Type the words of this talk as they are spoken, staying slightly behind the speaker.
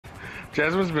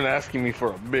Jasmine's been asking me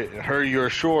for a bit. Her, you're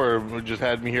sure, just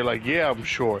had me here like, yeah, I'm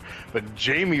sure. But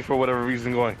Jamie, for whatever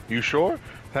reason, going, you sure?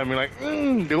 Had me like,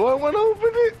 do I want to open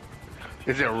it?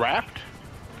 Is it wrapped?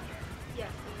 Yes.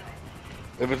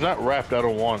 If it's not wrapped, I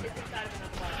don't want it.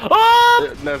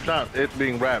 Oh! That's not it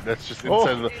being wrapped. That's just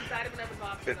inside of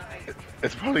the.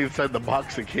 It's probably inside the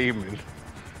box it came in.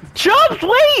 Chubs,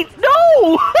 wait!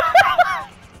 No!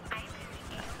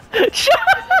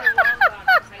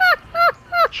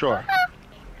 Sure.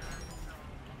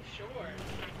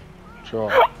 Sure.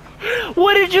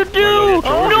 What did you do?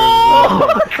 No!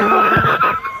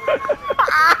 No!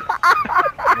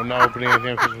 I'm not opening anything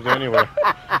on Christmas Day anyway.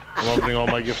 I'm opening all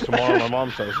my gifts tomorrow at my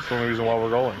mom's house. That's the only reason why we're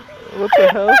going. What the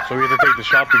hell? So we have to take the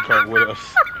shopping cart with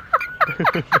us.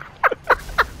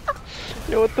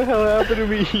 Yo, what the hell happened to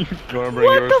me? You wanna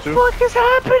bring yours too? What the fuck is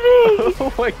happening?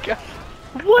 Oh my god.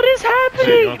 What is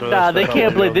happening? Don't Nah, they stuff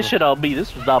can't out blame with this you. shit on me.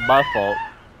 This was not my fault.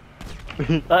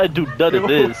 I didn't do none of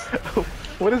this.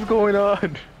 What is going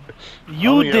on?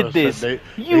 You did this.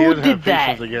 You did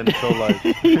that. Again until like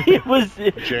It was no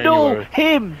January.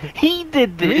 him. He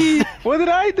did this. Me? What did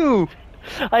I do?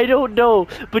 I don't know,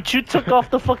 but you took off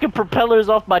the fucking propellers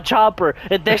off my chopper,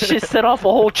 and that shit set off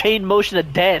a whole chain motion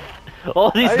of death.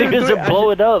 All these I didn't niggas do it. are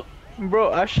blowing up.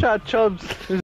 Bro, I shot Chubbs.